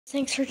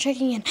Thanks for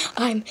checking in.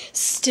 I'm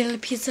still a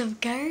piece of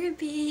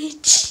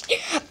garbage.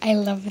 I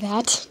love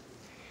that.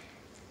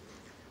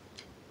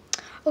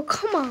 Oh,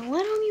 come on.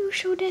 Why don't you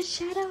show that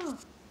shadow?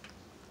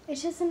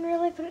 It doesn't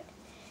really put it.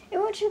 It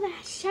won't show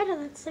that shadow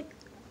that's like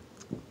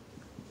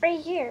right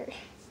here.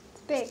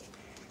 It's big.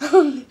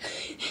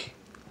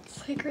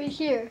 It's like right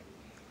here.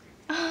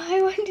 Oh,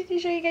 I wanted to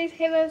show you guys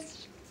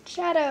Hannah's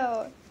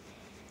shadow.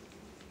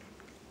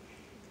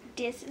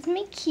 This is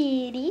my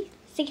kitty.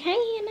 Say hi,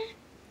 Hannah.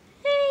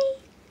 Hi.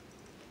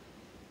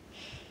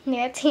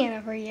 Yeah, it's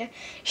Hannah for you.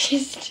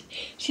 She's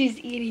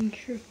eating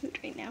her food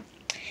right now.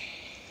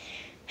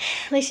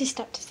 At least she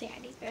stopped to say hi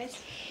to you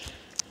guys.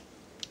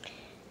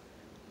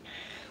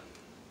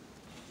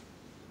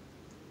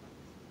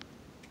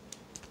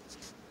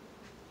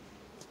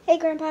 Hey,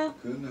 Grandpa.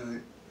 Good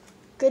night.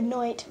 Good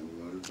night. I'm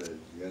going to bed.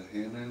 You got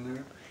Hannah in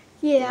there?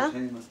 Yeah. Where's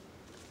Hannah?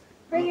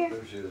 Right here.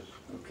 There she is.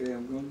 Okay,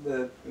 I'm going to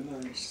bed. Good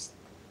night.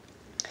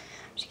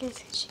 She can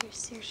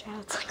see your shadow.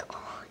 It's like,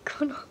 oh my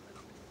god, no.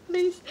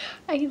 Nice.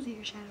 I can see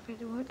your shadow,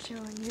 but it won't show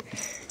on you.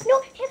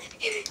 No,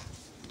 Hannah.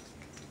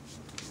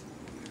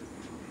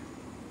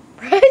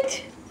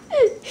 Right?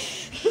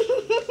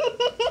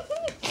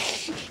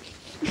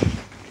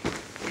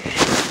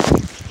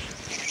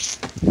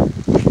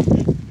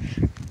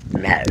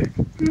 No,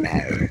 no.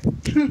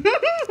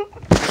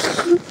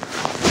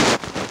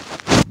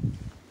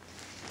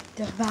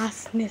 The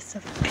vastness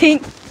of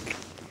pink.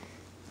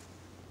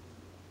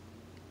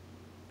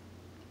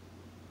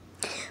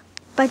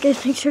 But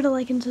guys, make sure to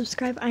like and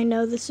subscribe. I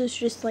know this is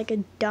just like a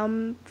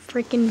dumb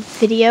freaking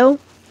video,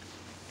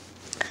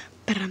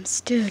 but I'm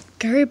still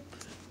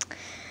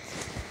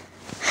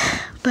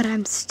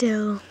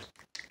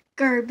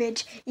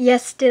garbage.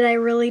 Yes, did I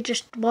really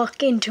just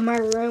walk into my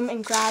room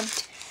and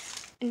grabbed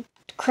and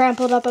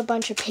crumpled up a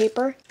bunch of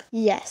paper?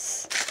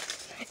 Yes.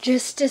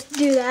 Just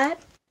do that?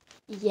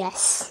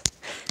 Yes.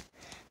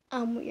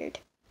 I'm weird.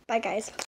 Bye, guys.